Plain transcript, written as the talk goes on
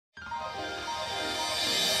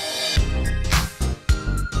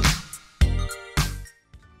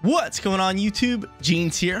What's going on, YouTube?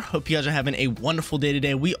 Jeans here. Hope you guys are having a wonderful day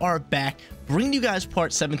today. We are back bringing you guys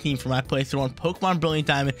part 17 for my playthrough on Pokemon Brilliant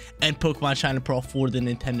Diamond and Pokemon Shine and Pearl for the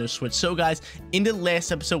Nintendo Switch. So guys, in the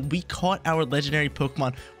last episode, we caught our legendary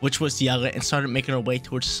Pokemon, which was the ILCA, and started making our way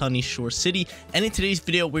towards Sunyshore City. And in today's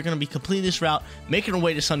video, we're going to be completing this route, making our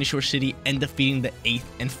way to Sunyshore City, and defeating the 8th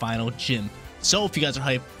and final gym. So if you guys are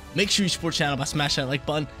hyped, make sure you support the channel by smashing that like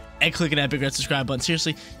button and clicking that big red subscribe button.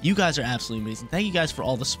 Seriously, you guys are absolutely amazing. Thank you guys for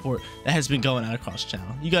all the support that has been going out across the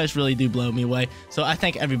channel. You guys really do blow me away. So I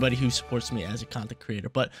thank everybody who supports me as a content creator.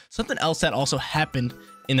 But something else that also happened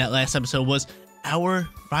in that last episode was our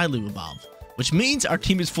Railu evolved, which means our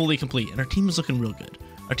team is fully complete and our team is looking real good.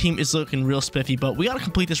 Our team is looking real spiffy, but we got to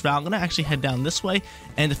complete this route. I'm going to actually head down this way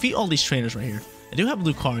and defeat all these trainers right here. I do have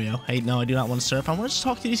Lucario. Hey, no, I do not want to surf. I want to just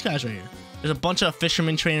talk to these guys right here. There's a bunch of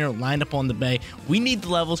fisherman trainer lined up on the bay. We need the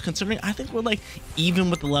levels, considering I think we're like even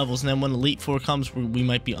with the levels, and then when Elite Four comes, we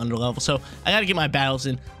might be under level. So I got to get my battles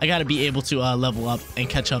in. I got to be able to level up and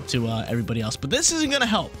catch up to everybody else. But this isn't going to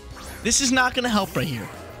help. This is not going to help right here.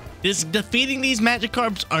 Defeating these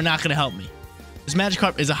Magikarps are not going to help me. This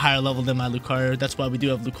Magikarp is a higher level than my Lucario. That's why we do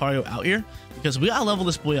have Lucario out here, because we gotta level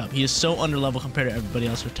this boy up. He is so under level compared to everybody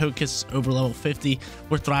else. Our Togekiss is over level 50.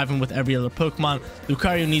 We're thriving with every other Pokemon.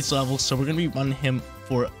 Lucario needs levels, so we're gonna be running him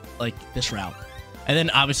for like this route. And then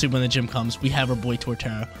obviously when the gym comes, we have our boy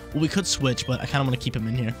Torterra. Well, we could switch, but I kind of want to keep him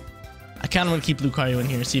in here. I kind of want to keep Lucario in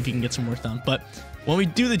here and see if he can get some work done. But when we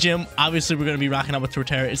do the gym, obviously we're going to be rocking up with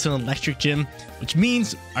Torterra. It's an electric gym, which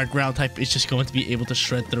means our ground type is just going to be able to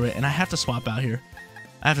shred through it. And I have to swap out here.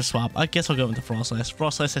 I have to swap. I guess I'll go into Frostlass.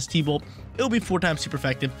 Frostlass has T-Bolt. It'll be 4 times super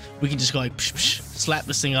effective. We can just go like, psh, psh, slap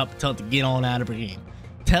this thing up, tell it to get on out of our game.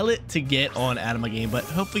 Tell it to get on out of my game. But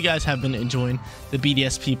hopefully you guys have been enjoying the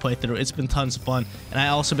BDSP playthrough. It's been tons of fun. And I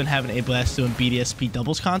also been having a blast doing BDSP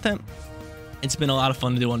doubles content. It's been a lot of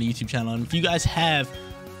fun to do on the YouTube channel. And if you guys have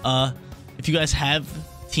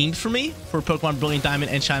teams for me for Pokemon Brilliant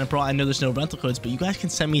Diamond and Shine and Pearl, I know there's no rental codes, but you guys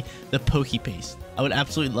can send me the Pokepaste. I would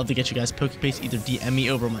absolutely love to get you guys Pokepaste. Either DM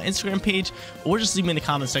me over my Instagram page or just leave me in the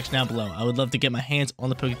comment section down below. I would love to get my hands on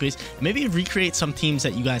the Pokepaste and maybe recreate some teams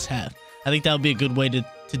that you guys have. I think that would be a good way to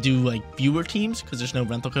do like viewer teams, because there's no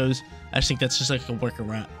rental codes. I just think that's just like a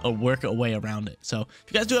way around it. So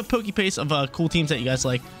if you guys do have Pokepaste of cool teams that you guys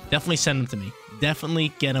like, definitely send them to me.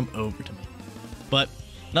 Definitely get them over to me. But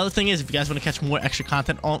another thing is, if you guys want to catch more extra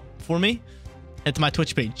content for me, head to my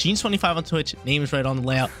Twitch page, Jeans25 on Twitch. Name is right on the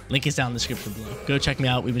layout. Link is down in the description below. Go check me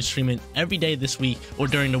out. We've been streaming every day this week or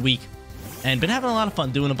during the week, and been having a lot of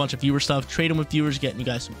fun doing a bunch of viewer stuff, trading with viewers, getting you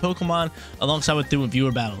guys some Pokemon, alongside with doing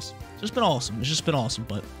viewer battles. It's just been awesome. It's just been awesome.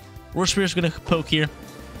 But Roar Spear's gonna poke here.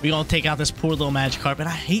 We're gonna take out this poor little Magikarp, and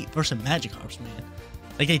I hate versus Magikarps, man.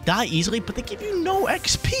 Like, they die easily, but they give you no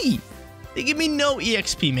XP. They give me no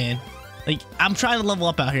EXP, man. Like, I'm trying to level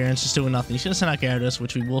up out here and it's just doing nothing. He's gonna send out Gyarados,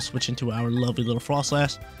 which we will switch into our lovely little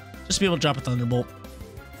Frostlass, just to be able to drop a Thunderbolt.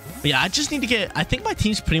 But yeah, I just need to get, I think my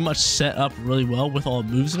team's pretty much set up really well with all the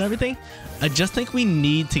moves and everything. I just think we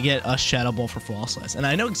need to get a Shadow Ball for Frostlass, and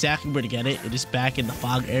I know exactly where to get it. It is back in the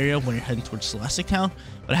fog area when you're heading towards Celestic Town,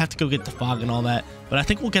 but I have to go get the fog and all that. But I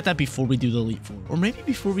think we'll get that before we do the Elite Four, or maybe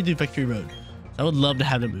before we do Victory Road. So I would love to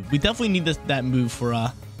have that move. We definitely need that move for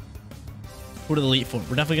the Elite Four.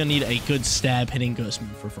 We're definitely gonna need a good stab hitting ghost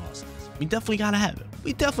move for Frostlass. We definitely gotta have it.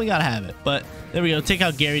 We definitely gotta have it. But there we go. Take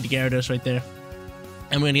out Gary to Gyarados right there,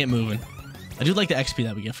 and we're gonna get moving. I do like the XP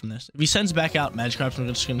that we get from this. If he sends back out Magikarp, I'm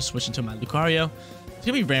just gonna switch into my Lucario. It's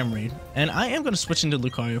gonna be Ramarade, and I am gonna switch into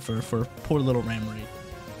Lucario for poor little Ramarade.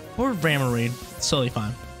 Poor Ramarade. It's totally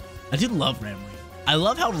fine. I do love Ramarade. I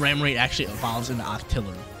love how Ramarade actually evolves into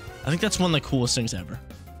Octillery. I think that's one of the coolest things ever.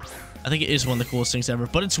 I think it is one of the coolest things ever,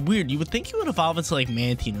 but it's weird. You would think he would evolve into like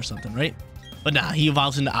Mantine or something, right? But nah, he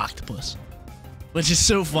evolves into Octopus, which is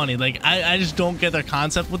so funny. Like, I just don't get their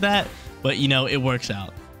concept with that, but you know, it works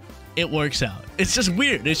out. It works out. It's just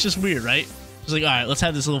weird. It's just weird, right? It's like, all right, let's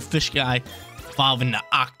have this little fish guy evolve into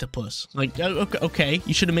Octopus. Like, okay,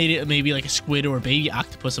 you should have made it maybe like a squid or a baby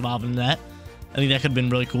octopus evolve into that. I think that could have been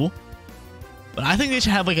really cool. But I think they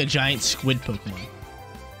should have like a giant squid Pokemon.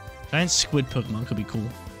 Giant squid Pokemon could be cool.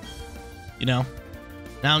 You know,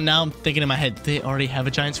 now I'm thinking in my head, they already have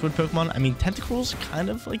a giant squid Pokemon. I mean, Tentacruel's kind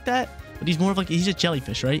of like that, but he's more of like, he's a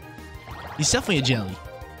jellyfish, right? He's definitely a jelly.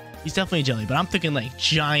 He's definitely a jelly, but I'm thinking like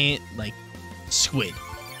giant, like squid,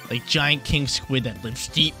 like giant king squid that lives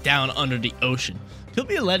deep down under the ocean. Could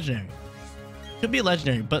be a legendary. Could be a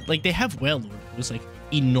legendary, but like they have Wailord, it was like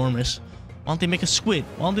enormous. Why don't they make a squid?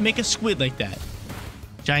 Why don't they make a squid like that?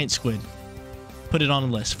 Giant squid. Put it on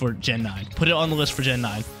the list for Gen 9. Put it on the list for Gen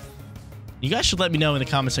 9. You guys should let me know in the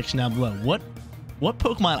comment section down below. What what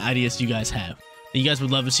Pokemon ideas do you guys have that you guys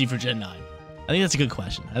would love to see for Gen 9? I think that's a good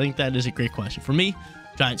question. I think that is a great question. For me,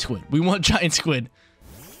 Giant Squid. We want Giant Squid.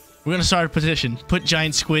 We're going to start a petition. Put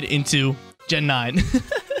Giant Squid into Gen 9.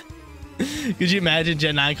 Could you imagine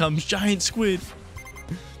Gen 9 comes, Giant Squid?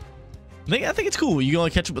 I think it's cool. You can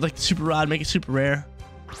only catch it with like the super rod, make it super rare.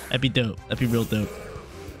 That'd be dope. That'd be real dope.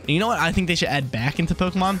 And you know what I think they should add back into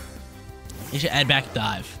Pokemon? They should add back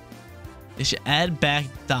Dive. They should add back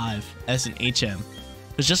Dive as an HM.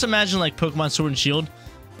 Because just imagine like Pokemon Sword and Shield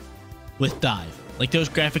with Dive. Like those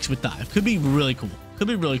graphics with Dive. Could be really cool. Could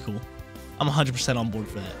be really cool. I'm 100% on board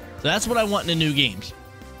for that. So that's what I want in the new games.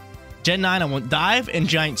 Gen 9, I want Dive and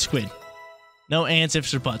Giant Squid. No ands,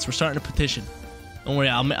 ifs, or buts. We're starting a petition. Don't worry,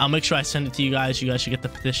 I'll make sure I send it to you guys. You guys should get the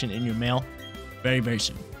petition in your mail very, very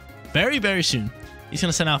soon. Very, very soon. He's going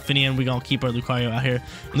to send out Finian. We're going to keep our Lucario out here.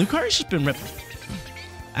 And Lucario's just been ripping.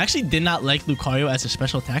 I actually did not like Lucario as a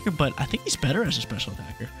special attacker, but I think he's better as a special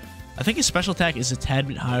attacker. I think his special attack is a tad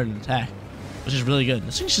bit higher than attack, which is really good.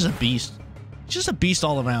 This thing's just a beast. He's just a beast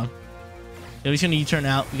all around. Yeah, he's going to U-turn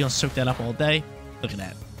out. We're going to soak that up all day. Look at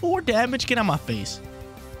that. 4 damage. Get out my face.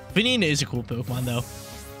 Finian is a cool Pokemon, though.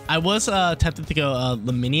 I was tempted to go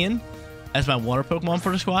Laminian as my water Pokemon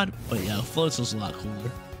for the squad, but yeah, Floatzel's a lot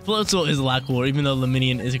cooler. Floatzel is a lot cooler, even though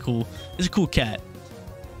Laminian is a cool cat.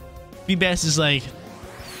 Feebas is like,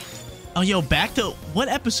 oh yo, back to what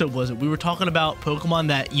episode was it? We were talking about Pokemon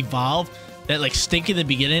that evolve, that like stink in the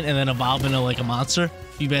beginning and then evolve into like a monster.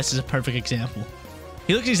 Feebas is a perfect example.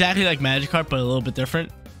 He looks exactly like Magikarp, but a little bit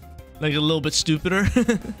different. Like a little bit stupider.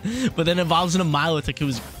 But then evolves into Milotic. It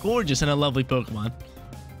was gorgeous and a lovely Pokemon.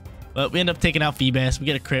 But we end up taking out Feebas. We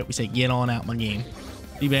get a crit. We say, get on out my game.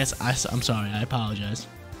 Feebas, I'm sorry. I apologize.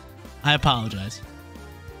 I apologize.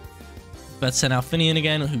 Let's send out Finian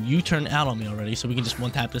again, who you turned out on me already, so we can just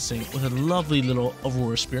one-tap this thing with a lovely little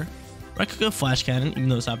Aurora Spear. Or I could go Flash Cannon, even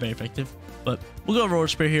though it's not very effective. But we'll go Aurora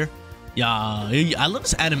Spear here. Yeah, I love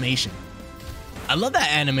this animation. I love that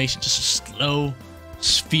animation. Just a slow,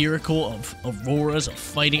 spherical of Auroras, of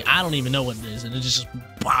fighting. I don't even know what it is. And it just,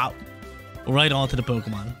 wow. Right onto the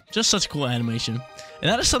Pokemon. Just such cool animation. And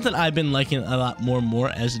that is something I've been liking a lot more and more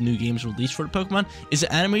as the new games release for the Pokemon, is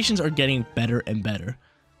the animations are getting better and better.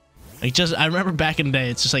 Like I remember back in the day,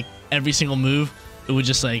 it's just like every single move, it would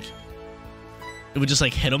just like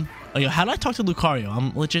hit him. Oh, yo, how do I talk to Lucario?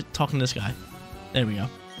 I'm legit talking to this guy. There we go.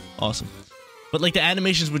 Awesome. But like the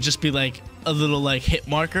animations would just be like a little like hit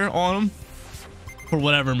marker on him for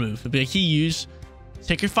whatever move. It'd be like, he used,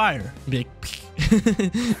 take your fire. It'd be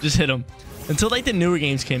like, just hit him. Until like the newer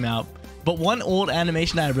games came out. But one old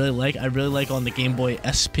animation that I really like on the Game Boy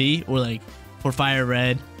SP, or like for Fire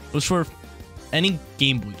Red, it was for any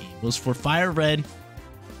Game Boy game. It was for Fire Red,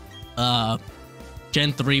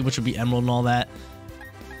 Gen 3, which would be Emerald and all that.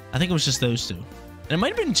 I think it was just those two. And it might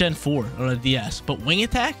have been Gen 4 on a DS, but Wing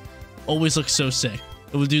Attack always looks so sick.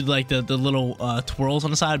 It would do like the little twirls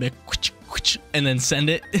on the side, like, and then send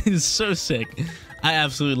it. It's so sick. I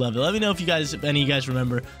absolutely love it. Let me know if any of you guys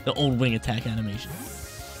remember the old Wing Attack animation.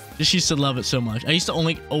 Just used to love it so much. I used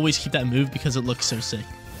to always keep that move because it looks so sick.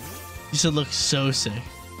 It used to look so sick.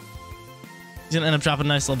 He's gonna end up dropping a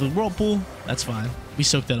nice lovely Whirlpool. That's fine. We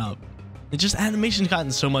soaked that up. It just animation's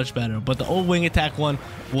gotten so much better, but the old Wing Attack one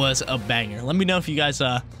was a banger. Let me know if you guys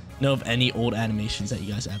know of any old animations that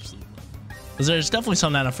you guys absolutely love. Because there's definitely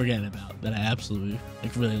some that I'm forgetting about that I absolutely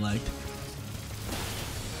really liked.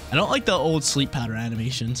 I don't like the old Sleep Powder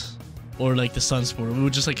animations or like the Sunsport. We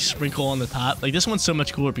would just like sprinkle on the top. Like this one's so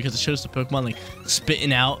much cooler because it shows the Pokemon like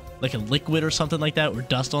spitting out like a liquid or something like that, or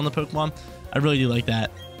dust on the Pokemon. I really do like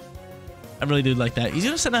that. I really do like that. He's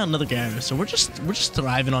gonna send out another Gyarados, so we're just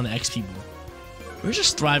thriving on the XP board. We're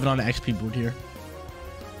just thriving on the XP board here.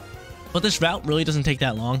 But this route really doesn't take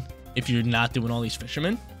that long if you're not doing all these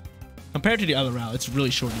fishermen. Compared to the other route, it's really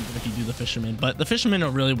short even if you do the fishermen. But the fishermen are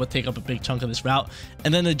really what take up a big chunk of this route.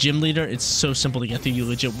 And then the gym leader, it's so simple to get to. You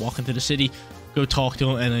legit walk into the city, go talk to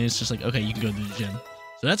him, and then it's just like, okay, you can go to the gym.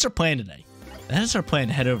 So that's our plan today. That is our plan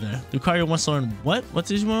to head over there. Lucario wants to learn what? What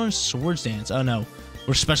does he want to learn? Swords Dance. Oh no,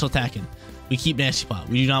 we're special attacking. We keep Nasty Plot.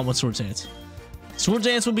 We do not want Swords Dance. Swords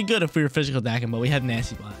Dance would be good if we were physical attacking, but we have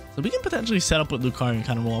Nasty Plot. So we can potentially set up with Lucario and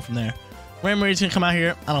kind of roll from there. Ramray's gonna come out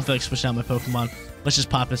here. I don't feel like switching out my Pokemon. Let's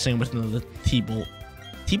just pop this thing with another T-Bolt.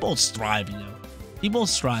 T-Bolt's thriving, yo.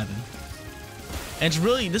 T-Bolt's thriving. And it's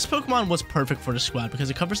really, this Pokemon was perfect for the squad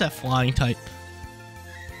because it covers that flying type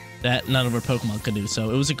that none of our Pokemon could do.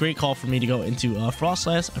 So it was a great call for me to go into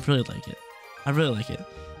Frostlass. I really like it. I really like it.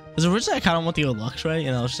 Because originally I kind of want to go Luxray,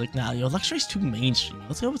 and I was just like, nah, yo, Luxray's too mainstream.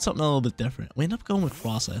 Let's go with something a little bit different. We end up going with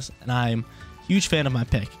Frostlass, and I'm a huge fan of my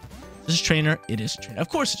pick. This is Trainer. It is Trainer. Of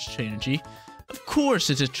course it's Trainer G. Of course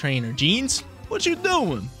it's a trainer. Jeans, what you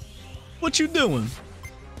doing? What you doing?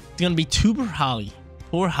 It's gonna be Tuber Holly.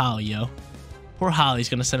 Poor Holly, yo. Poor Holly's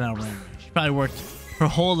gonna send out a ram raid. She probably worked her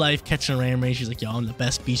whole life catching a ram raid. She's like, yo, I'm the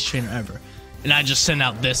best beach trainer ever. And I just send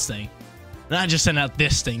out this thing. And I just sent out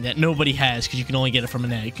this thing that nobody has because you can only get it from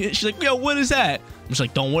an egg. She's like, yo, what is that? I'm just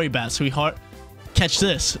like, don't worry about it, sweetheart. Catch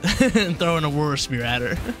this. And throwing a Whirr Spear at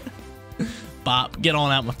her. Bop, get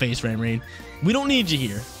on out my face, Ram Raid. We don't need you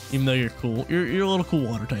here, even though you're cool. You're a little cool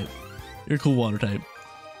water type. You're a cool water type.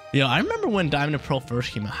 Yo, I remember when Diamond and Pearl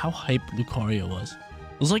first came out, how hype Lucario was.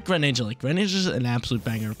 It was like Greninja. Like, Greninja is an absolute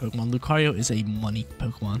banger of Pokemon. Lucario is a money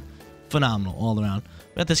Pokemon. Phenomenal all around.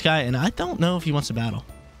 We got this guy, and I don't know if he wants to battle.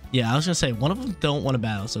 Yeah, I was going to say, one of them don't want to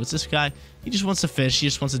battle. So it's this guy. He just wants to fish. He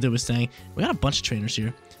just wants to do his thing. We got a bunch of trainers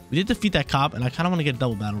here. We did defeat that cop, and I kind of want to get a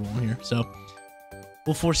double battle rolling here. So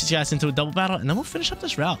we'll force these guys into a double battle, and then we'll finish up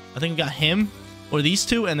this route. I think we got him, or these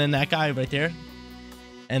two, and then that guy right there.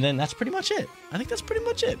 And then that's pretty much it. I think that's pretty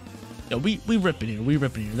much it. Yo, we rip it here. We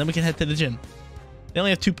rip it here. Then we can head to the gym. They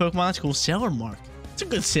only have 2 Pokemon. That's cool. Sailor Mark. It's a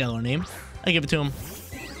good sailor name. I give it to him.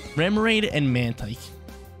 Remoraid and Mantike.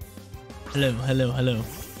 Hello, hello, hello.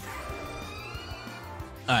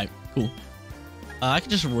 Alright, cool. I can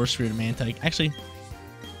just Whirr Spear to Mantike. Actually,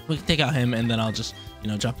 we can take out him, and then I'll just, you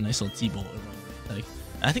know, drop a nice little T-Bolt over Mantike.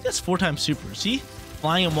 I think that's 4 times super. See?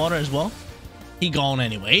 Flying in water as well. He gone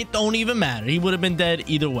anyway. It don't even matter. He would have been dead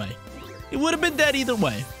either way. He would have been dead either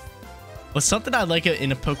way. But something I like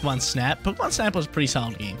in a Pokemon Snap. Pokemon Snap was a pretty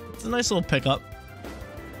solid game. It's a nice little pickup.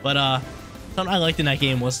 But something I liked in that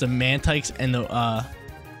game was the Mantikes and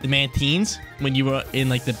the Mantines when you were in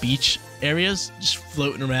like the beach areas, just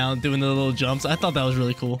floating around, doing the little jumps. I thought that was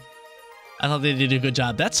really cool. I thought they did a good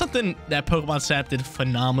job. That's something that Pokemon Snap did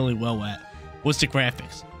phenomenally well at, was the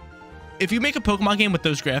graphics. If you make a Pokemon game with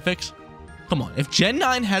those graphics, come on. If Gen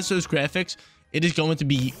 9 has those graphics, it is going to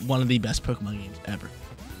be one of the best Pokemon games ever.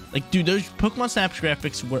 Like, dude, those Pokemon Snap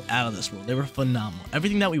graphics were out of this world. They were phenomenal.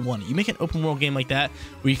 Everything that we wanted. You make an open world game like that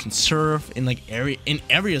where you can surf in like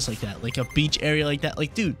areas like that, like a beach area like that.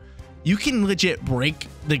 Like, dude, you can legit break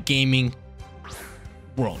the gaming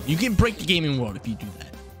world. You can break the gaming world if you do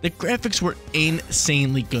that. The graphics were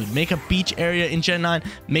insanely good. Make a beach area in Gen 9.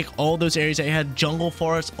 Make all those areas that you had, jungle,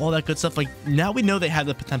 forest, all that good stuff. Like, now we know they have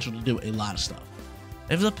the potential to do a lot of stuff.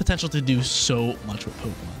 They have the potential to do so much with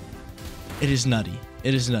Pokemon. It is nutty.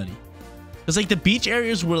 It is nutty. Because, like, the beach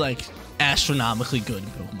areas were, like, astronomically good in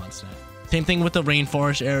Pokemon Snap. Same thing with the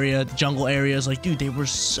rainforest area, the jungle areas. Like, dude, they were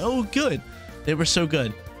so good. They were so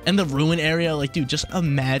good. And the ruin area, like, dude, just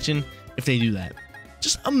imagine if they do that.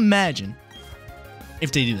 Just imagine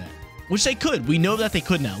if they do that. Which they could. We know that they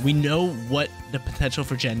could now. We know what the potential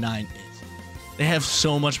for Gen 9 is. They have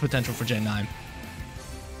so much potential for Gen 9.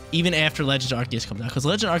 Even after Legends Arceus comes out. Because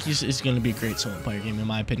Legends Arceus is going to be a great solo player game, in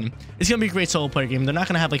my opinion. It's going to be a great solo player game. They're not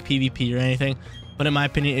going to have, like, PvP or anything. But in my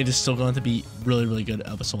opinion, it is still going to be really, really good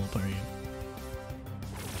of a solo player game.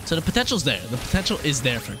 So the potential's there. The potential is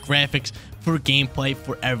there for graphics, for gameplay,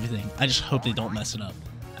 for everything. I just hope they don't mess it up.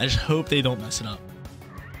 I just hope they don't mess it up.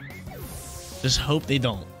 Just hope they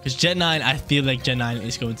don't. Because Gen 9, I feel like Gen 9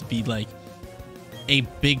 is going to be, like, a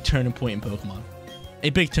big turning point in Pokemon. A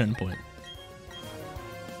big turning point.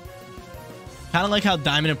 Kind of like how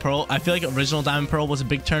Diamond and Pearl, I feel like original Diamond and Pearl was a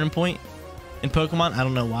big turning point in Pokemon. I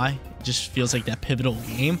don't know why. It just feels like that pivotal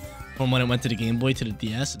game from when it went to the Game Boy to the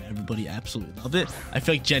DS, and everybody absolutely loved it. I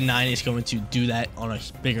feel like Gen 9 is going to do that on a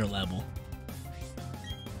bigger level.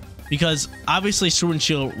 Because obviously Sword and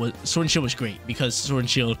Shield was great, because Sword and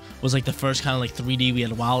Shield was like the first kind of like 3D. We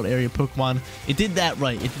had a wild area Pokemon. It did that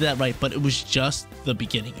right. It did that right, but it was just the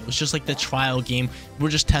beginning. It was just like the trial game. We're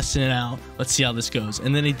just testing it out. Let's see how this goes.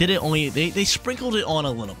 And then they did it only, they sprinkled it on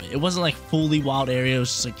a little bit. It wasn't like fully wild area. It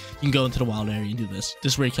was just like, you can go into the wild area and do this.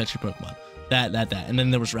 This is where you catch your Pokemon. That. And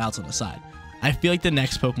then there was routes on the side. I feel like the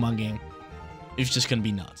next Pokemon game is just going to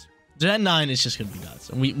be nuts. Gen 9 is just going to be nuts.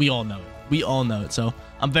 And we all know it. We all know it. So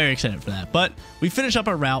I'm very excited for that. But we finish up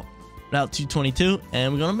our route 222,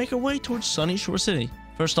 and we're going to make our way towards Sunyshore City.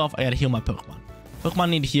 First off, I got to heal my Pokemon. Pokemon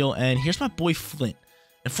need to heal, and here's my boy Flint.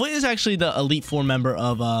 And Flint is actually the Elite Four member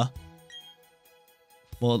of,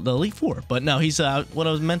 well, the Elite Four. But no, he's, what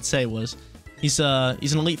I was meant to say was, he's an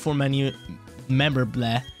Elite Four member,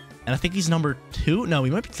 blah. And I think he's number 2. No,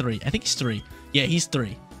 he might be 3. I think he's 3. Yeah, he's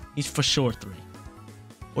 3. He's for sure 3.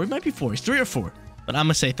 Or he might be 4. He's 3 or 4. But I'm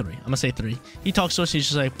going to say 3. I'm going to say 3. He talks to us. He's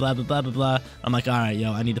just like, blah, blah, blah, blah, blah. I'm like, all right,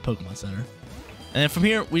 yo, I need the Pokemon Center. And then from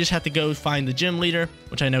here, we just have to go find the gym leader,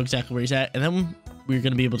 which I know exactly where he's at. And then we're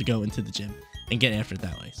going to be able to go into the gym and get after it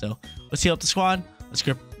that way. So let's heal up the squad. Let's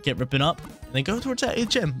get ripping up. And then go towards that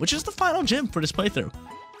gym, which is the final gym for this playthrough.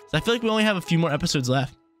 So I feel like we only have a few more episodes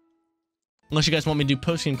left. Unless you guys want me to do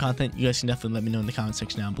post-game content, you guys can definitely let me know in the comment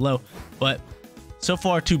section down below. But so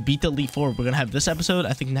far, to beat the Elite Four, we're going to have this episode.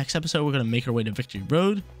 I think next episode, we're going to make our way to Victory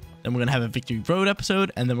Road. Then we're going to have a Victory Road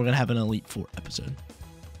episode. And then we're going to have an Elite Four episode.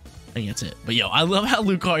 I think that's it. But yo, I love how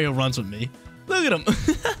Lucario runs with me. Look at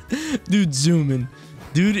him. Dude zooming.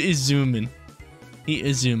 Dude is zooming. He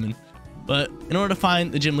is zooming. But in order to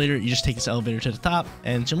find the gym leader, you just take this elevator to the top.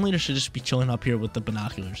 And gym leader should just be chilling up here with the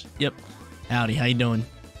binoculars. Yep. Howdy, how you doing?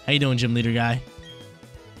 How you doing, gym leader guy?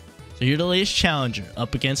 So you're the latest challenger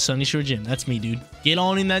up against Sunyshore Gym. That's me, dude. Get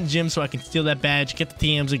on in that gym so I can steal that badge, get the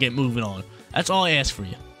TMs, and get moving on. That's all I ask for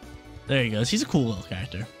you. There he goes. He's a cool little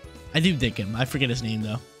character. I do dig him. I forget his name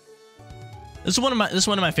though. This is one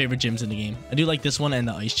of my favorite gyms in the game. I do like this one and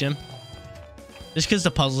the ice gym. Just because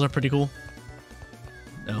the puzzles are pretty cool.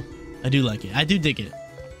 So I do like it. I do dig it.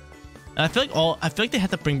 And I feel like they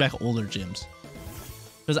have to bring back older gyms.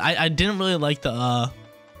 Because I didn't really like the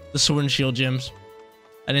Sword and Shield gyms.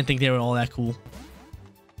 I didn't think they were all that cool.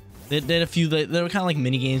 They had a few that they were kind of like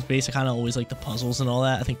mini games based. I kind of always like the puzzles and all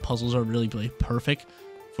that. I think puzzles are really perfect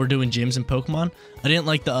for doing gyms in Pokemon. I didn't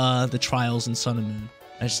like the trials in Sun and Moon.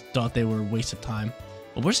 I just thought they were a waste of time.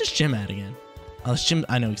 But where's this gym at again? Oh, this gym.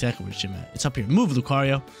 I know exactly where this gym at. It's up here. Move,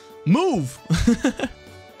 Lucario. Move.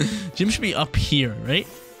 Gym should be up here, right?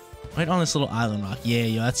 Right on this little island rock. Yeah,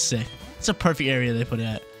 yo, that's sick. It's a perfect area they put it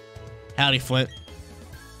at. Howdy, Flint.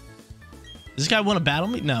 Does this guy want to battle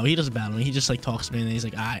me? No, he doesn't battle me. He just like talks to me and he's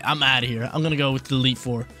like, all right, I'm out of here. I'm going to go with the Elite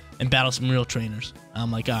Four and battle some real trainers.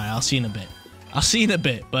 I'm like, all right, I'll see you in a bit. I'll see you in a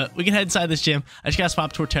bit. But we can head inside this gym. I just got to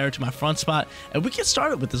swap Torterra to my front spot and we can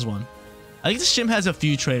start it with this one. I think this gym has a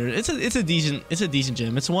few trainers. It's a decent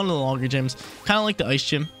gym. It's one of the longer gyms, kind of like the ice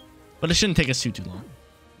gym, but it shouldn't take us too long.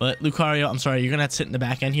 But Lucario, I'm sorry, you're going to have to sit in the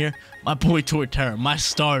back end here. My boy Torterra, my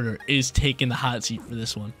starter, is taking the hot seat for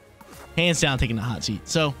this one. Hands down taking the hot seat.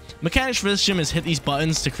 So mechanics for this gym is hit these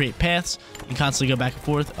buttons to create paths and constantly go back and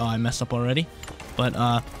forth. Oh, I messed up already. But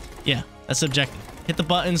yeah, that's the objective. Hit the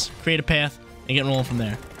buttons, create a path, and get rolling from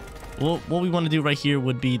there. Well, what we want to do right here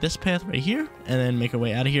would be this path right here, and then make our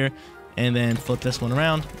way out of here, and then flip this one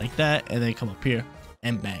around like that, and then come up here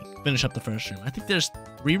and bang, finish up the first room. I think there's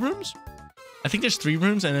 3 rooms. I think there's 3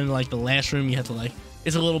 rooms, and then like the last room you have to like,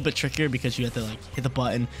 it's a little bit trickier because you have to like hit the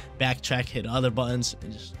button, backtrack, hit other buttons,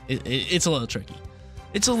 and just it's a little tricky.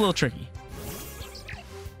 It's a little tricky.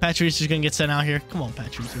 Patrice is gonna get sent out here. Come on,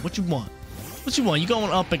 Patrice. What you want? What you want? You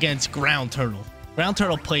going up against Ground Turtle. Ground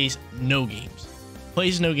Turtle plays no games.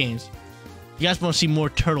 Plays no games. If you guys want to see more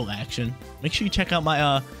turtle action, make sure you check out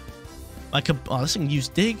my this thing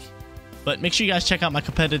used dig, but make sure you guys check out my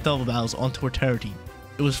competitive double battles on Torterra team.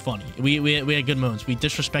 It was funny. We had good moments. We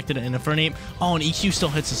disrespected it in Infernape. Oh, and EQ still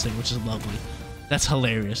hits this thing, which is lovely. That's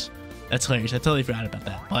hilarious. That's hilarious. I totally forgot about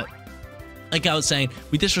that. But like I was saying,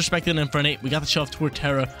 we disrespected Infernape. We got to show off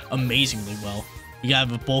Torterra amazingly well. We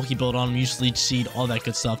got a bulky build on him, used Leech Seed, all that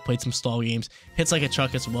good stuff. Played some stall games. Hits like a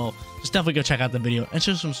truck as well. Just definitely go check out the video and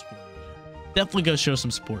show some support. Definitely go show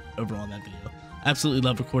some support over on that video. Absolutely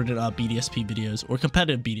love recorded BDSP videos or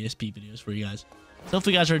competitive BDSP videos for you guys. So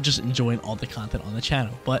hopefully you guys are just enjoying all the content on the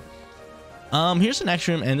channel. But here's the next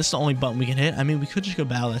room, and this is the only button we can hit. I mean, we could just go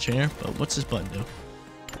battle that trainer, but what's this button do?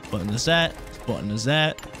 Button is that. Button is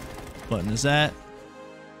that. Button is that.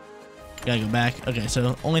 Gotta go back. Okay,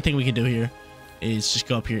 so the only thing we can do here is just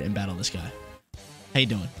go up here and battle this guy. How you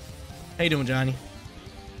doing? How you doing, Johnny?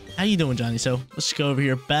 How you doing, Johnny? So let's just go over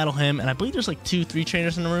here, battle him, and I believe there's like 2-3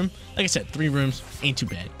 trainers in the room. Like I said, 3 rooms ain't too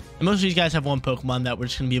bad. And most of these guys have one Pokemon that we're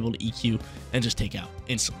just gonna be able to EQ and just take out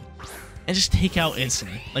instantly. And just take out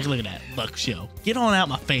instantly. Like, look at that, Luxio. Get on out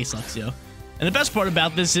my face, Luxio. And the best part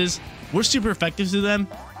about this is we're super effective to them,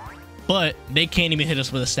 but they can't even hit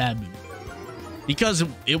us with a stab move because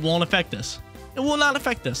it won't affect us. It will not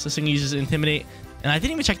affect us. This thing uses Intimidate, and I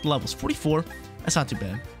didn't even check the levels. 44. That's not too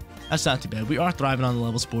bad. That's not too bad. We are thriving on the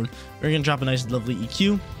levels board. We're gonna drop a nice, lovely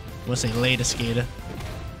EQ. I'm gonna say Leda Skater.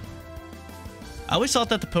 I always thought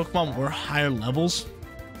that the Pokemon were higher levels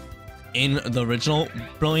in the original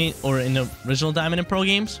Brilliant or in the original Diamond and Pearl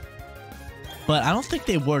games, but I don't think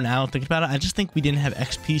they were. Now thinking about it, I just think we didn't have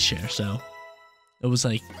XP share, so it was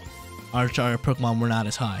like our Pokemon were not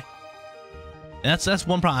as high. And that's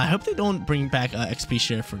one problem. I hope they don't bring back XP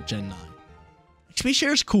share for Gen 9. XP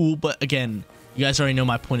share is cool, but again, you guys already know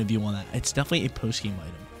my point of view on that. It's definitely a post-game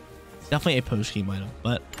item. It's definitely a post-game item.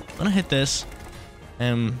 But I'm gonna hit this,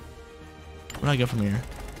 and where do I go from here?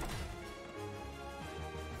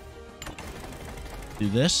 Do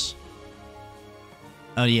this.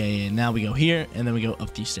 Oh yeah. Now we go here, and then we go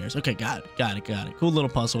up these stairs. Okay, got it. Cool little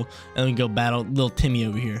puzzle. And then we go battle little Timmy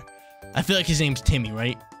over here. I feel like his name's Timmy,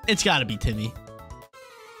 right? It's gotta be Timmy.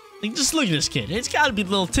 Like, just look at this kid. It's gotta be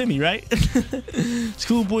little Timmy, right?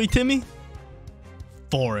 Schoolboy Timmy.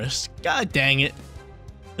 Forest. God dang it.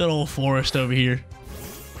 Good old Forest over here.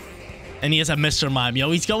 And he has a Mr. Mime.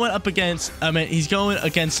 Yo, he's going up against, he's going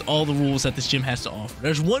against all the rules that this gym has to offer.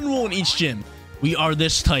 There's one rule in each gym. We are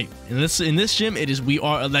this type. In this gym, it is we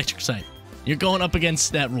are electric type. You're going up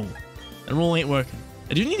against that rule. That rule ain't working.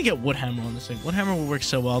 I do need to get Woodhammer on this thing. Woodhammer will work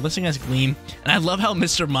so well. This thing has Gleam. And I love how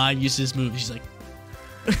Mr. Mime uses his move. He's like,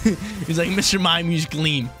 he's like, Mr. Mime used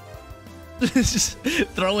Gleam. Just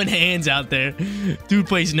throwing hands out there. Dude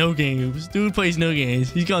plays no games. Dude plays no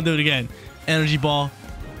games. He's gonna do it again. Energy ball.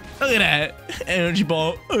 Look at that. Energy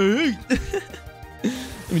ball. Let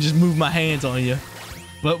me just move my hands on you.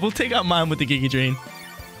 But we'll take out mine with the Giga Drain.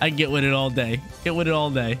 I can get with it all day. Get with it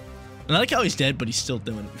all day. And I like how he's dead, but he's still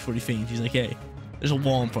doing it before he faints. He's like, hey, there's a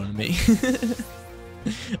wall in front of me.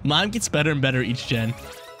 Mime gets better and better each gen.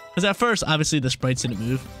 Because at first, obviously, the sprites didn't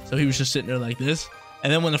move. So he was just sitting there like this.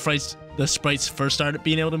 And then when the sprites first started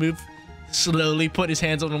being able to move, slowly put his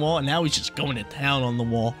hands on the wall. And now he's just going to town on the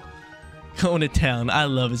wall. Going to town. I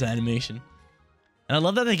love his animation. And I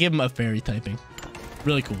love that they give him a fairy typing.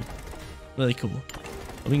 Really cool. Really cool.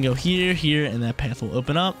 We can go here, here, and that path will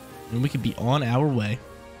open up. And we can be on our way.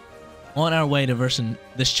 On our way to versing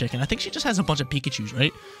this chicken. I think she just has a bunch of Pikachus,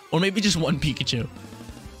 right? Or maybe just one Pikachu.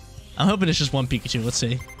 I'm hoping it's just one Pikachu. Let's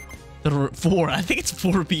see. 4. I think it's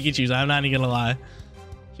 4 Pikachus. I'm not even gonna lie.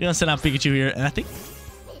 She's gonna send out Pikachu here. And I think...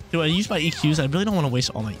 Do I use my EQs? I really don't want to waste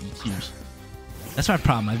all my EQs. That's my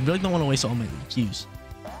problem. I really don't want to waste all my EQs.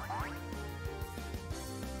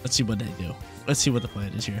 Let's see what they do. Let's see what the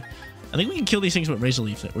plan is here. I think we can kill these things with Razor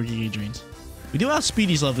Leaf or Giga Drains. We do outspeed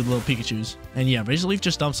these lovely little Pikachus. And yeah, Razor Leaf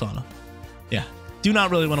just dumps on them. Yeah. Do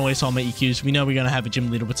not really want to waste all my EQs. We know we're going to have a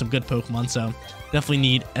gym leader with some good Pokemon, so definitely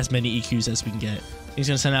need as many EQs as we can get. He's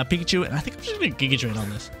going to send out Pikachu, and I think I'm just going to Giga Drain on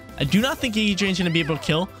this. I do not think Giga Drain's going to be able to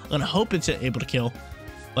kill. I'm going to hope it's able to kill,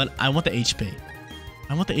 but I want the HP.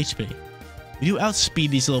 I want the HP. We do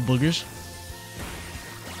outspeed these little boogers.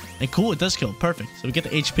 And cool, it does kill. Perfect. So we get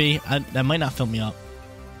the HP. That might not fill me up.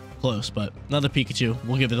 Close, but another Pikachu.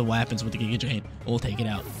 We'll give it the weapons with the Giga Drain. We'll take it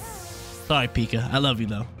out. Sorry, Pika. I love you,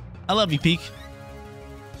 though. I love you, Peak.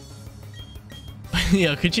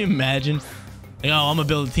 Yo, could you imagine? Like, oh, I'm gonna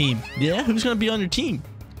build a team. Yeah, who's gonna be on your team?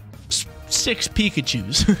 6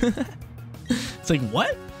 Pikachus. It's like,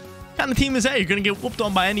 what kind of team is that? You're gonna get whooped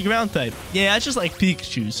on by any ground type. Yeah, I just like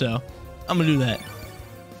Pikachu, so I'm gonna do that.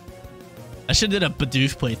 I should have did a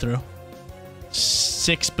Bidoof playthrough.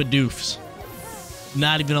 6 Bidoofs.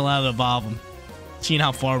 Not even allowed to evolve them. Seeing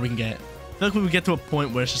how far we can get. I feel like we would get to a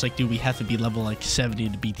point where it's just like, dude, we have to be level like 70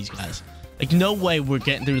 to beat these guys. Like, no way we're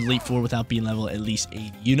getting through Elite Four without being level at least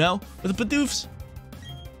 80, you know? With the Bidoofs,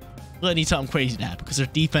 we're gonna need something crazy to happen because their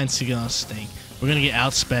defense is gonna stink. We're gonna get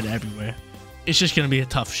outsped everywhere. It's just gonna be a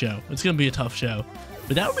tough show. It's gonna be a tough show.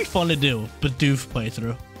 But that would be fun to do. Bidoof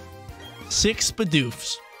playthrough. 6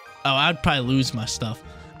 Bidoofs. Oh, I'd probably lose my stuff.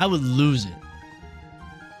 I would lose it.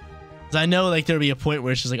 Because I know, like, there'd be a point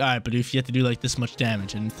where it's just like, all right, Bidoof, you have to do, like, this much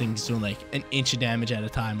damage. And things doing, like, an inch of damage at a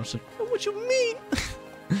time. I was like, oh, what you mean?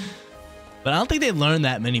 But I don't think they learned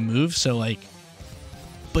that many moves, so like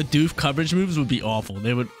Bidoof coverage moves would be awful.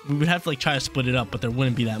 We would have to like try to split it up, but there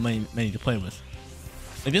wouldn't be that many to play with.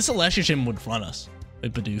 Like this Celestial Gym would run us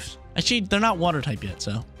with Bidoofs. Actually, they're not water type yet,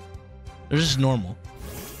 so they're just normal.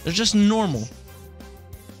 They're just normal.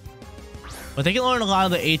 But they can learn a lot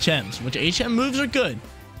of the HMs, which HM moves are good.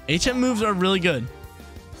 HM moves are really good.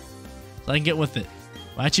 So I can get with it.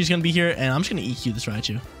 Raichu's gonna be here, and I'm just gonna EQ this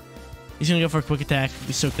Raichu. He's gonna go for a quick attack.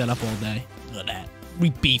 We soak that up all day. Look at that.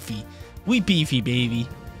 We beefy. We beefy, baby.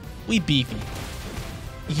 We beefy.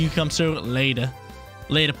 EQ comes through later.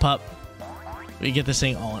 Later, pup. We get this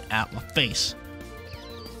thing all out my face.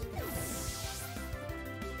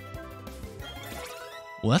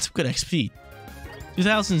 Well, that's good XP.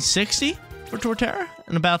 2060 for Torterra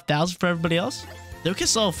and about 1,000 for everybody else.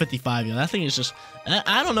 Lucas level 55, yo. That thing is just...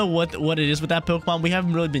 I don't know what it is with that Pokemon. We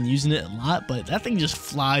haven't really been using it a lot, but that thing just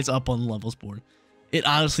flies up on the levels board. It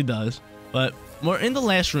honestly does. But we're in the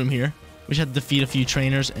last room here. We just have to defeat a few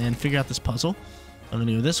trainers and figure out this puzzle. I'm going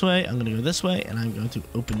to go this way, I'm going to go this way, and I'm going to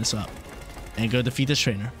open this up. And go defeat this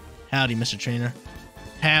trainer. Howdy, Mr. Trainer.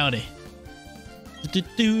 Howdy. The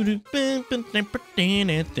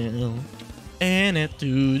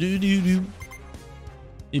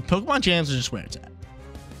Pokemon jams are just where it's at.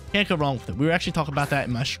 Can't go wrong with it. We were actually talking about that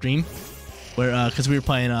in my stream, where because we were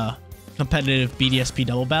playing competitive BDSP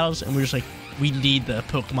double battles, and we were just like, we need the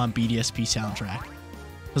Pokemon BDSP soundtrack.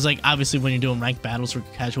 Because like obviously when you're doing ranked battles or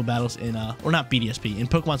casual battles in or not BDSP in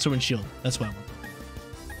Pokemon Sword and Shield, that's what I want.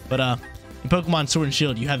 But in Pokemon Sword and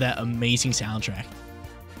Shield, you have that amazing soundtrack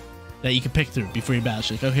that you can pick through before your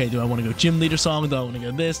battle. Like, okay, do I want to go gym leader song? Do I want to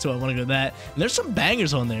go this? Do I want to go that? And there's some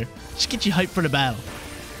bangers on there. Just get you hyped for the battle.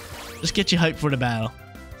 Just get you hyped for the battle.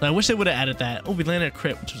 So I wish they would have added that. Oh, we landed a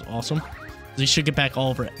crit, which was awesome. So we should get back all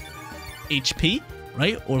over HP,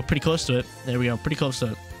 right? Or pretty close to it. There we go. Pretty close to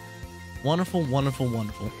it. Wonderful, wonderful,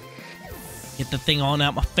 wonderful. Get the thing on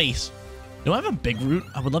out my face. Do I have a big root?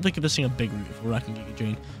 I would love to give this thing a big root if we're rocking Giga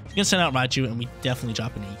Drain. We're gonna send out Raichu, and we definitely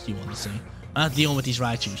drop an EQ on this thing. I'm not dealing with these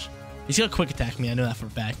Raichus. He's gonna quick attack me. I know that for a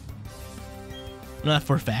fact. I know that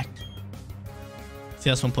for a fact. See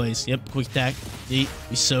how this one plays. Yep, quick attack. We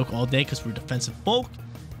soak all day because we're defensive bulk.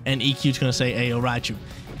 And EQ's gonna say, hey, yo, Raichu,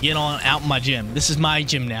 get on out my gym. This is my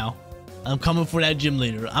gym now. I'm coming for that gym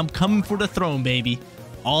leader. I'm coming for the throne, baby.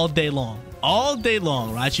 All day long. All day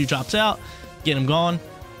long. Raichu drops out. Get him gone.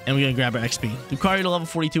 And we're gonna grab our XP. Lucario to level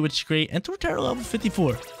 42, which is great. And Torterra to level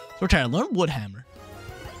 54. Torterra, learn Wood Hammer.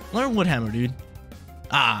 Learn Wood Hammer, dude.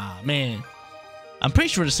 Ah, man. I'm pretty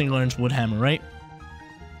sure this thing learns Wood Hammer, right?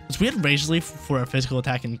 Because we had Razor Leaf for our physical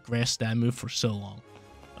attack and grass stab move for so long.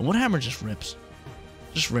 And Wood Hammer just rips.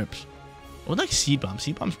 Just rips. I would like Seed Bomb.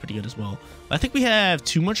 Seed Bomb's pretty good as well. But I think we have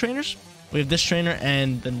 2 more trainers. We have this trainer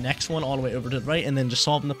and the next one all the way over to the right, and then just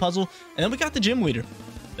solving the puzzle. And then we got the gym leader.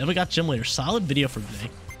 Solid video for today.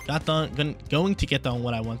 Got done. Going to get done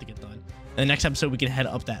what I want to get done. And the next episode, we can head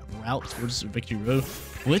up that route towards Victory Road,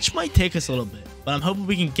 which might take us a little bit. But I'm hoping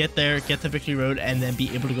we can get there, get to Victory Road, and then be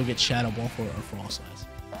able to go get Shadow Ball for our Frost Eyes.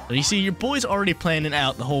 So you see, your boy's already planning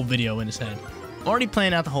out the whole video in his head. Already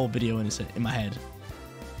planning out the whole video in my head.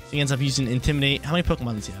 So he ends up using Intimidate. How many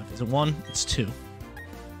Pokemon does he have? Is it 1? It's 2.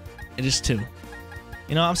 It is 2.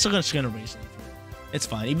 You know, I'm still just gonna Razor Leaf. It's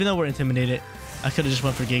fine. Even though we're intimidated, I could have just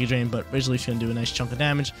went for Giga Drain, but Razor Leaf's gonna do a nice chunk of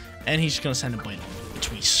damage, and he's just gonna send a bite, which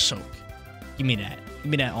we soak. Give me that.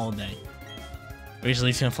 Give me that all day. Razor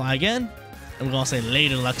Leaf's gonna fly again, and we're gonna say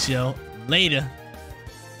later, Luxio. Later.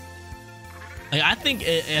 Like, I think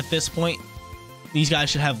at this point, these guys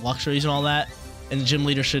should have Luxrays and all that, and the gym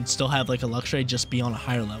leader should still have like a Luxray, just be on a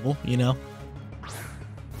higher level, you know?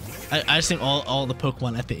 I just think all the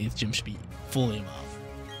Pokemon at the 8th gym should be fully evolved.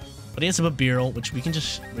 But he has a Beetle, which we can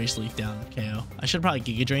just Razor Leaf down KO. I should have probably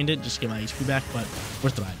Giga Drained it just to get my HP back, but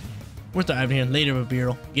we're thriving. We're thriving here. Later,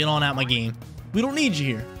 Beetle. Get on out my game. We don't need you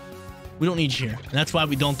here. We don't need you here. And that's why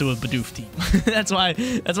we don't do a Bidoof team. that's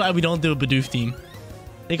why we don't do a Bidoof team.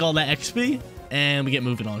 Take all that XP, and we get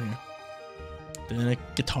moving on here. Then a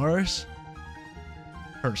Guitarist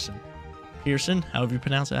person. Pearson, however you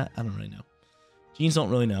pronounce that. I don't really know. Genes don't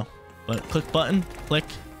really know. But click button, click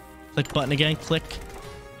button again, click.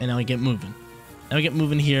 And now we get moving. Now we get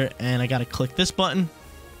moving here, and I gotta click this button,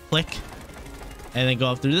 click, and then go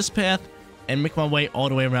up through this path, and make my way all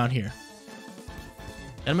the way around here.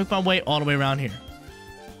 Gotta make my way all the way around here.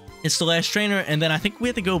 It's the last trainer, and then I think we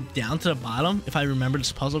have to go down to the bottom, if I remember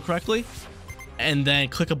this puzzle correctly, and then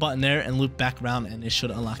click a button there and loop back around, and it should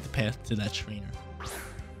unlock the path to that trainer.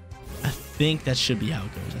 I think that should be how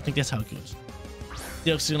it goes. I think that's how it goes.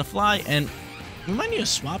 The Oaks is gonna fly, and we might need a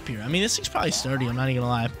swap here. I mean, this thing's probably sturdy. I'm not even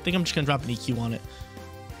gonna lie. I think I'm just gonna drop an EQ on it.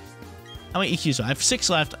 How many EQs do I have? 6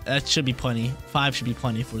 left. That should be plenty. 5 should be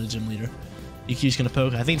plenty for the gym leader. EQ's gonna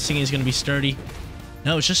poke. I think this thing is gonna be sturdy.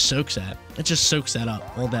 No, it just soaks that. It just soaks that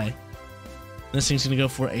up all day. This thing's gonna go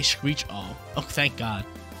for a Screech. Oh, thank God.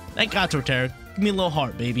 Thank God, Torterra. Give me a little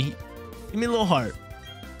heart, baby. Give me a little heart.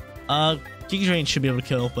 Giga Drain should be able to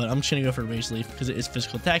kill, but I'm just gonna go for Razor Leaf because it is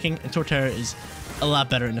physical attacking, and Torterra is a lot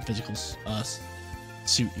better in the physical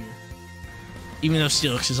suit here. Even though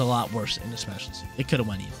Steelix is a lot worse in the special suit. It could have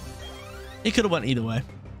went either way. It could have went either way.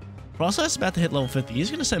 Process about to hit level 50.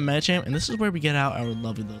 He's gonna send Medicham, and this is where we get out our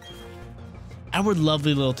lovely little Togi. Our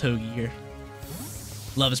lovely little Togi here.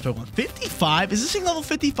 Love his Pokemon. 55? Is this thing level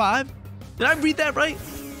 55? Did I read that right?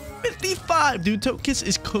 55, dude. Togekiss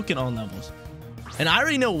is cooking on levels. And I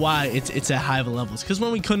already know why it's at high of levels. Because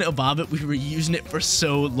when we couldn't evolve it, we were using it for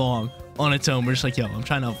so long on its own. We're just like, yo, I'm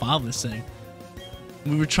trying to evolve this thing.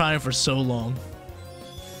 We were trying for so long.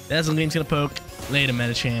 Dazzling's gonna poke. Later,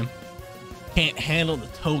 Medicham. Can't handle the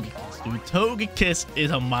Togekiss, dude. Togekiss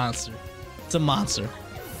is a monster. It's a monster.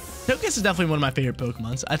 Togekiss is definitely one of my favorite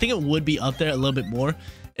Pokemons. I think it would be up there a little bit more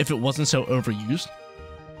if it wasn't so overused.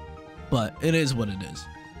 But it is what it is.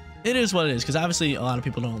 It is what it is, because obviously a lot of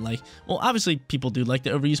people don't like, well, obviously people do like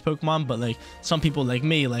the overused Pokemon, but like some people like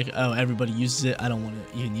me, like, oh, everybody uses it, I don't want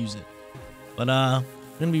to even use it. But I'm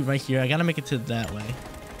gonna be right here. I gotta make it to that way.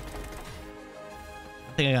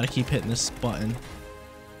 I think I gotta keep hitting this button.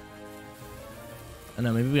 I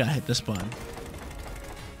know, maybe we gotta hit this button.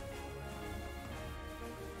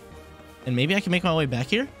 And maybe I can make my way back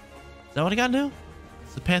here. Is that what I gotta do?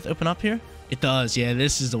 Does the path open up here? It does. Yeah,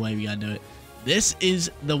 this is the way we gotta do it. This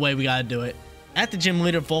is the way we gotta do it. At the gym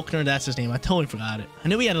leader, Volkner, that's his name. I totally forgot it. I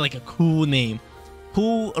knew he had like a cool name.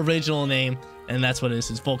 Cool original name. And that's what it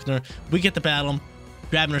is. It's Volkner. We get to battle him,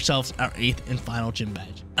 grabbing ourselves our 8th and final gym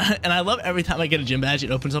badge. And I love every time I get a gym badge,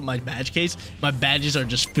 it opens up my badge case. My badges are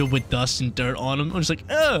just filled with dust and dirt on them. I'm just like,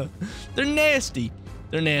 ugh, they're nasty.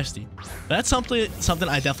 They're nasty. That's something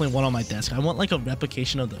I definitely want on my desk. I want like a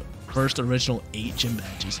replication of the first original 8 gym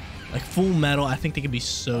badges. Like full metal. I think they could be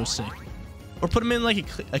so sick. Or put them in like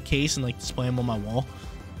a case and like display them on my wall.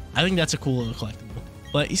 I think that's a cool little collectible.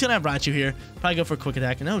 But he's gonna have Raichu here. Probably go for a quick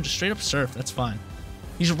attack. No, just straight up surf. That's fine.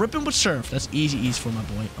 He's ripping with surf. That's easy for my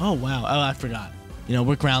boy. Oh wow. Oh, I forgot. You know,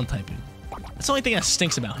 we're ground typing. That's the only thing that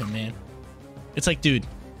stinks about him, man. It's like, dude,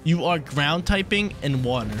 you are ground typing and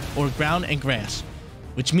water, or ground and grass,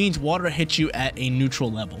 which means water hits you at a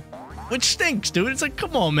neutral level, which stinks, dude. It's like,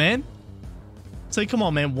 come on, man. It's like, come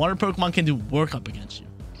on, man. Water Pokemon can do work up against you.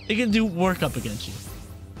 They can do work up against you.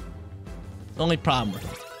 The only problem with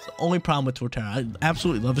it. It's the only problem with Torterra. I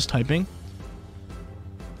absolutely love his typing,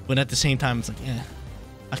 but at the same time, it's like, yeah.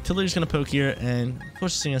 Octillery's gonna poke here, and of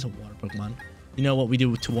course, this thing has a water Pokemon. You know what we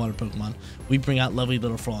do to water Pokemon? We bring out lovely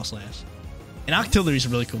little Frostlass. And Octillery's a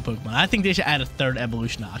really cool Pokemon. I think they should add a 3rd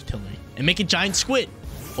evolution to Octillery and make it giant squid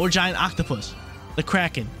or giant octopus. The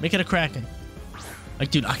Kraken. Make it a Kraken.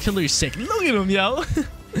 Like, dude, Octillery's sick. Look at him, yo.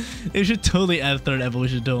 They should totally add a 3rd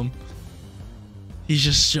evolution to him. He's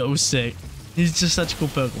just so sick. He's just such a cool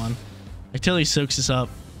Pokemon. Octillery soaks this up.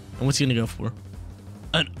 And what's he gonna go for?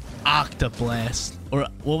 An Octoblast. Or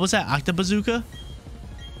what was that? Octobazooka?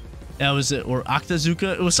 That was it. Or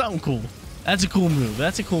Octazooka. It was something cool. That's a cool move.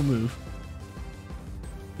 That's a cool move.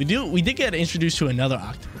 We did get introduced to another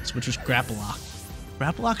Octopus, which was Grapplock.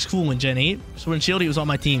 Grapplock's cool in Gen 8. So in Shield, he was on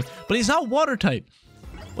my team. But he's not water type,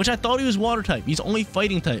 which I thought he was water type. He's only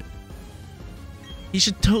fighting type. He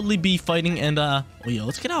should totally be fighting and, oh, yo,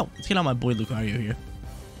 let's get out. Let's get out my boy Lucario here.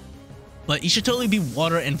 But he should totally be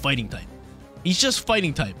water and fighting type. He's just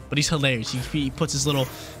fighting type, but he's hilarious. He puts his little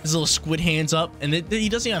squid hands up, and he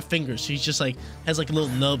doesn't even have fingers. So he's just like, has like little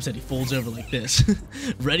nubs that he folds over like this.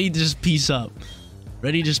 Ready to just piece up.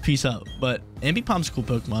 Ready to just piece up. But Ambipom's a cool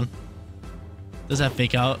Pokemon. Does that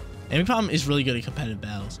fake out? Ambipom is really good at competitive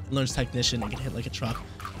battles. It learns Technician and can hit like a truck.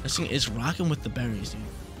 This thing is rocking with the berries, dude.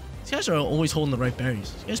 These guys are always holding the right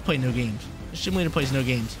berries. These guys play no games. This gym leader plays no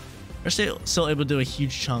games. We're still able to do a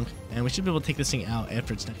huge chunk, and we should be able to take this thing out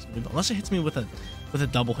after its next move, unless it hits me with a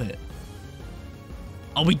double hit.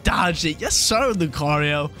 Oh, we dodged it. Yes, sir,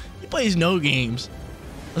 Lucario. He plays no games.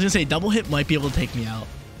 I was gonna say double hit might be able to take me out,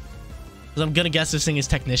 because I'm gonna guess this thing is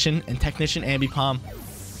Technician, and Technician Ambipom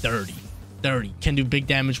 30 can do big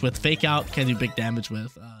damage with fake out, can do big damage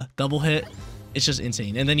with double hit. It's just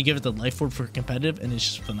insane. And then you give it the life orb for competitive, and it's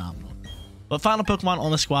just phenomenal. But final Pokemon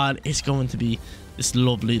on the squad is going to be this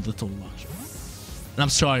lovely little Luxray. And I'm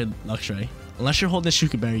sorry, Luxray. Unless you're holding the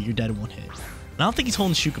Shuka Berry, you're dead in one hit. And I don't think he's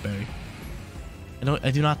holding the Shuka Berry.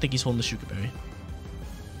 I do not think he's holding the Shuka Berry.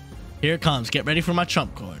 Here it comes. Get ready for my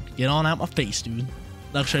trump card. Get on out my face, dude.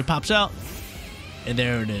 Luxray pops out. And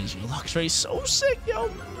there it is. Yo, Luxray's so sick, yo.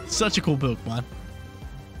 Such a cool Pokemon.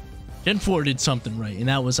 Gen 4 did something right. And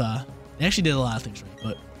that was, they actually did a lot of things right.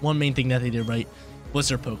 But one main thing that they did right was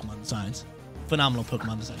their Pokemon designs. Phenomenal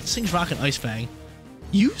Pokemon design. This thing's rocking Ice Fang.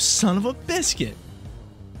 You son of a biscuit.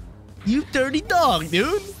 You dirty dog,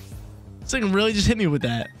 dude. This thing really just hit me with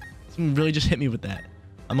that.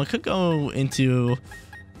 I'm gonna go into...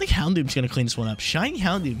 I think Houndoom's gonna clean this one up. Shiny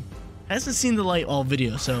Houndoom hasn't seen the light all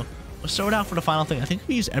video, so let's throw it out for the final thing. I think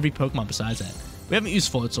we use every Pokemon besides that. We haven't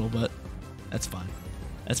used Floatzel, but that's fine.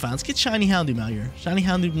 That's fine. Let's get Shiny Houndoom out here. Shiny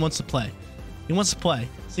Houndoom wants to play. He wants to play.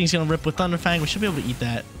 This thing's gonna rip with Thunder Fang. We should be able to eat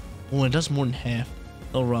that. Oh, it does more than half.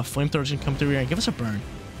 A little rough. Flamethrower's gonna come through here and give us a burn.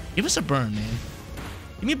 Give us a burn, man.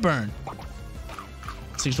 Give me a burn.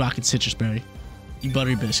 This thing's rocking Citrus Berry. You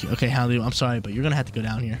buttery biscuit. Okay, Houndoom, I'm sorry, but you're gonna have to go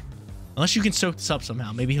down here. Unless you can soak this up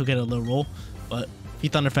somehow. Maybe he'll get a low roll. But if he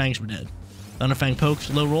Thunder Fangs, we're dead. Thunder Fang pokes,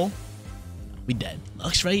 low roll. We dead.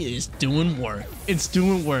 Luxray is doing work. It's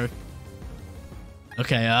doing work.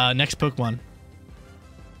 Okay, next Pokemon.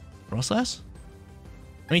 Frostlass?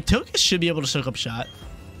 I mean, Togekiss should be able to soak up shot.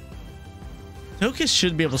 Togekiss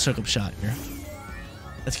should be able to soak up shot here.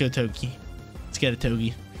 Let's go, Togeki. Let's get a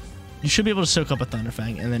Togi. You should be able to soak up a Thunder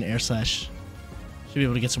Fang and then Air Slash. Should be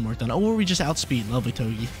able to get some work done. Oh, or we just outspeed. Lovely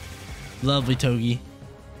Togi. Lovely Togi.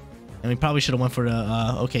 And we probably should have went for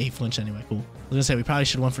the... okay, he flinched anyway. Cool. I was going to say we probably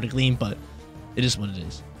should have went for the Gleam, but it is what it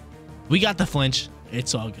is. We got the flinch.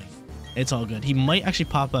 It's all good. It's all good. He might actually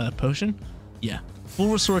pop a potion. Yeah. Full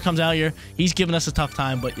Restore comes out here. He's giving us a tough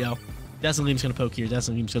time, but yo, Dazzling Gleam's going to poke here.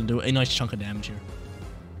 Dazzling Gleam's going to do a nice chunk of damage here.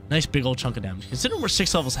 Nice big old chunk of damage. Considering we're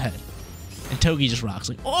 6 levels ahead. And Togi just rocks.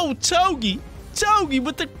 Like, oh, Togi! Togi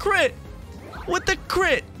with the crit! With the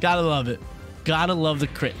crit! Gotta love it. Gotta love the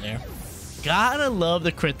crit there. Gotta love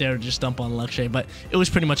the crit there to just dump on Luxray. But it was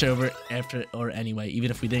pretty much over after or anyway,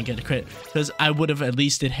 even if we didn't get a crit. Because I would have at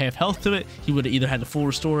least did half health to it. He would have either had the full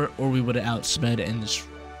restore or we would have outsped and just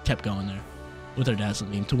kept going there with our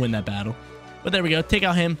Dazzling Gleam to win that battle. But there we go. Take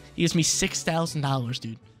out him. He gives me $6,000,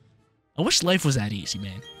 dude. I wish life was that easy,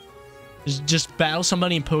 man. Just battle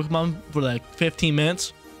somebody in Pokemon for like 15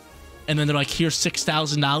 minutes. And then they're like, here's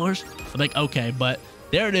 $6,000. I'm like, okay. But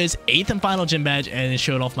there it is. 8th and final gym badge. And it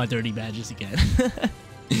showed off my dirty badges again.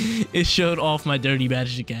 It showed off my dirty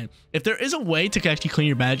badges again. If there is a way to actually clean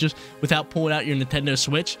your badges without pulling out your Nintendo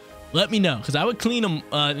Switch, let me know, because I would clean them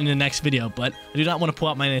in the next video, but I do not want to pull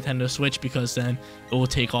out my Nintendo Switch because then it will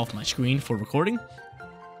take off my screen for recording.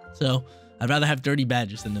 So I'd rather have dirty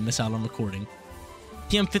badges than to miss out on recording.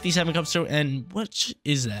 TM57 comes through, and what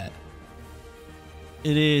is that?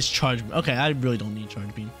 It is Charge Beam. Okay, I really don't need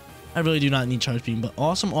Charge Beam. I really do not need Charge Beam, but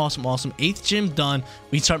awesome, awesome, awesome. 8th gym done.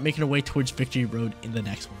 We start making our way towards Victory Road in the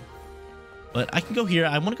next one. But I can go here.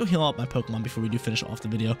 I want to go heal up my Pokemon before we do finish off the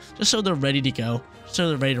video. Just so they're ready to go. Just so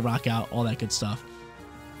they're ready to rock out. All that good stuff.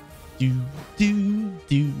 And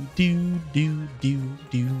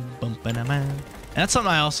that's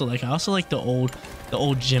something I also like. I also like the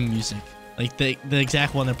old gym music. Like the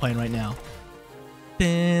exact one they're playing right now.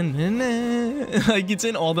 Like it's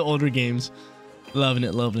in all the older games. Loving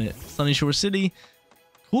it, loving it. Sunyshore City.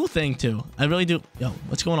 Cool thing too. I really do. Yo,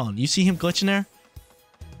 what's going on? You see him glitching there?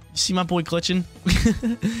 You see my boy glitching?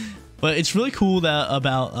 But it's really cool that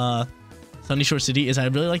about Sunyshore City is I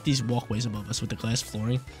really like these walkways above us with the glass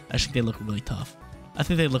flooring. I think they look really tough. I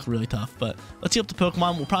think they look really tough. But let's heal up the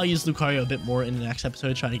Pokemon. We'll probably use Lucario a bit more in the next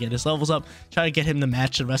episode. Try to get his levels up. Try to get him to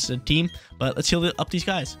match the rest of the team. But let's heal up these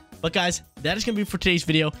guys. But guys, that is going to be for today's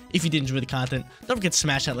video. If you did enjoy the content, don't forget to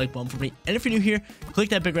smash that like button for me. And if you're new here, click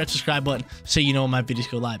that big red subscribe button so you know when my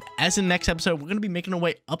videos go live. As in the next episode, we're going to be making our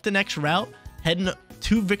way up the next route, heading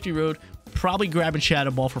to Victory Road, probably grabbing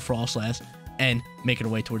Shadow Ball for Frostlass, and making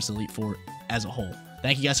our way towards the Elite Four as a whole.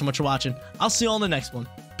 Thank you guys so much for watching. I'll see you all in the next one.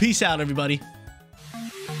 Peace out, everybody.